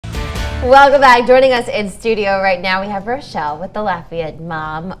Welcome back. Joining us in studio right now, we have Rochelle with the Lafayette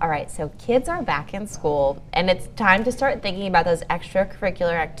Mom. All right, so kids are back in school, and it's time to start thinking about those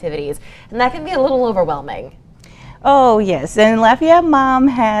extracurricular activities, and that can be a little overwhelming. Oh yes, and Lafayette Mom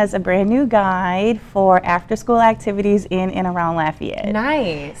has a brand new guide for after-school activities in and around Lafayette.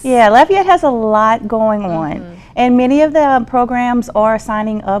 Nice. Yeah, Lafayette has a lot going on, and many of the programs are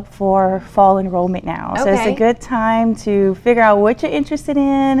signing up for fall enrollment now. So it's a good time to figure out what you're interested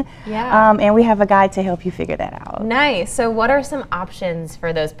in, and we have a guide to help you figure that out. Nice. So what are some options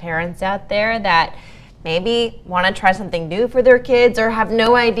for those parents out there that maybe want to try something new for their kids or have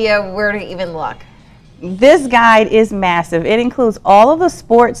no idea where to even look? This guide is massive. It includes all of the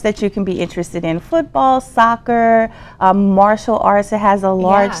sports that you can be interested in: football, soccer, martial arts. It has a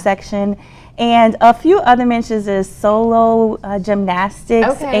large section, and a few other mentions is solo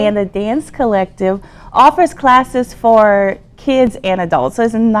gymnastics, and the Dance Collective offers classes for kids and adults, so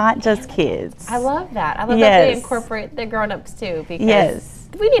it's not just kids. I love that. I love that they incorporate the grown-ups too, because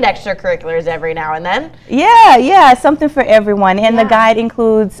we need extracurriculars every now and then. Yeah, something for everyone. And the guide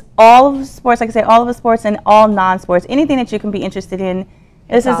includes all of the sports, like I say, all of the sports and all non-sports. Anything that you can be interested in,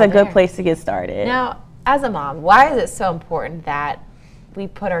 this is a good place to get started. Now, as a mom, why is it so important that we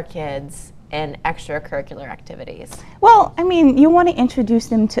put our kids in extracurricular activities? Well, I mean, you want to introduce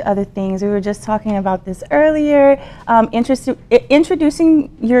them to other things. We were just talking about this earlier. Introducing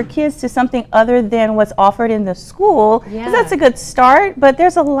your kids to something other than what's offered in the school, because that's a good start, but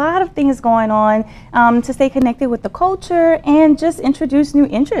there's a lot of things going on to stay connected with the culture and just introduce new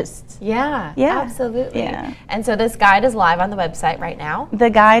interests. Yeah, absolutely. Yeah. And so this guide is live on the website right now? The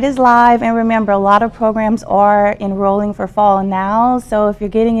guide is live, and remember, a lot of programs are enrolling for fall now, so if you're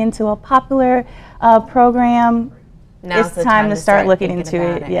getting into a popular program, now's it's time to start looking into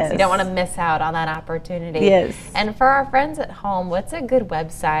it. Yes. You don't want to miss out on that opportunity. Yes. And for our friends at home, what's a good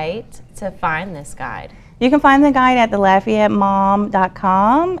website to find this guide? You can find the guide at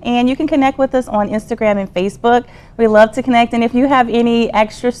LafayetteMom.com, and you can connect with us on Instagram and Facebook. We love to connect, and if you have any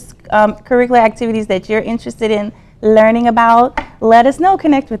extra curricular activities that you're interested in learning about, let us know.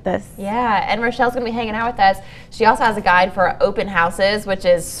 Connect with us. Yeah, and Rochelle's going to be hanging out with us. She also has a guide for open houses, which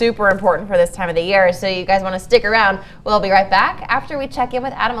is super important for this time of the year, so you guys want to stick around. We'll be right back after we check in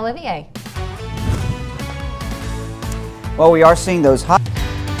with Adam Olivier. Well, we are seeing those hot.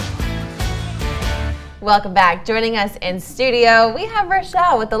 Welcome back. Joining us in studio, we have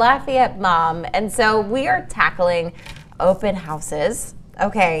Rochelle with the Lafayette Mom, and so we are tackling open houses.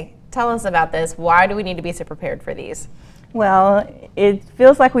 Okay, tell us about this. Why do we need to be so prepared for these? Well, it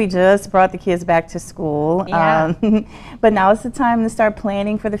feels like we just brought the kids back to school, but now it's the time to start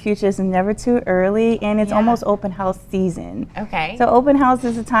planning for the future. It's never too early, and it's almost open house season. Okay. So open house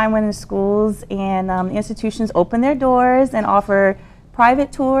is a time when the schools and institutions open their doors and offer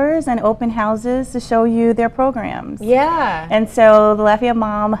private tours and open houses to show you their programs. Yeah. And so the Lafayette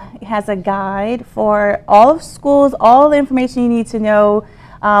Mom has a guide for all of schools, all the information you need to know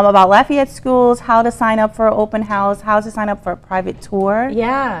about Lafayette schools, how to sign up for an open house, how to sign up for a private tour.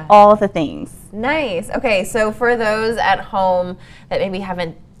 Yeah. All of the things. Nice. Okay, so for those at home that maybe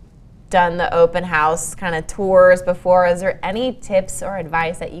haven't done the open house kind of tours before, is there any tips or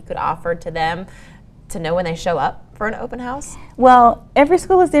advice that you could offer to them to know when they show up for an open house? Well, every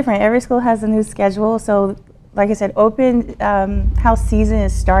school is different. Every school has a new schedule. So like I said, open house season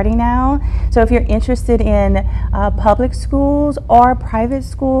is starting now. So if you're interested in public schools or private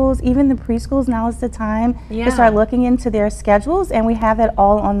schools, even the preschools, now is the time to start looking into their schedules, and we have it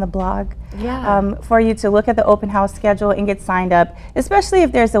all on the blog for you to look at the open house schedule and get signed up, especially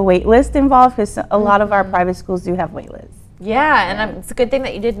if there's a wait list involved, because a lot of our private schools do have wait lists. Yeah, and it's a good thing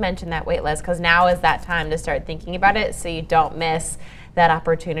that you did mention that wait list, because now is that time to start thinking about it so you don't miss that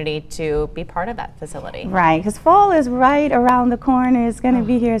opportunity to be part of that facility. Right, because fall is right around the corner. It's going to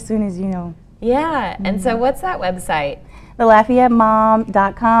be here as soon as you know. Yeah, and so what's that website? The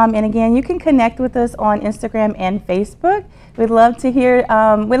LafayetteMom.com, and again, you can connect with us on Instagram and Facebook. We'd love to hear,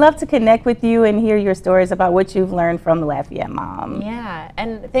 we'd love to connect with you and hear your stories about what you've learned from the Lafayette Mom. Yeah,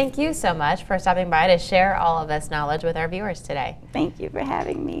 and thank you so much for stopping by to share all of this knowledge with our viewers today. Thank you for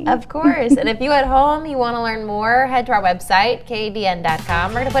having me. Of course, and if you at home, you want to learn more, head to our website,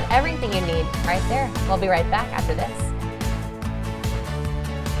 kadn.com. We're going to put everything you need right there. We'll be right back after this.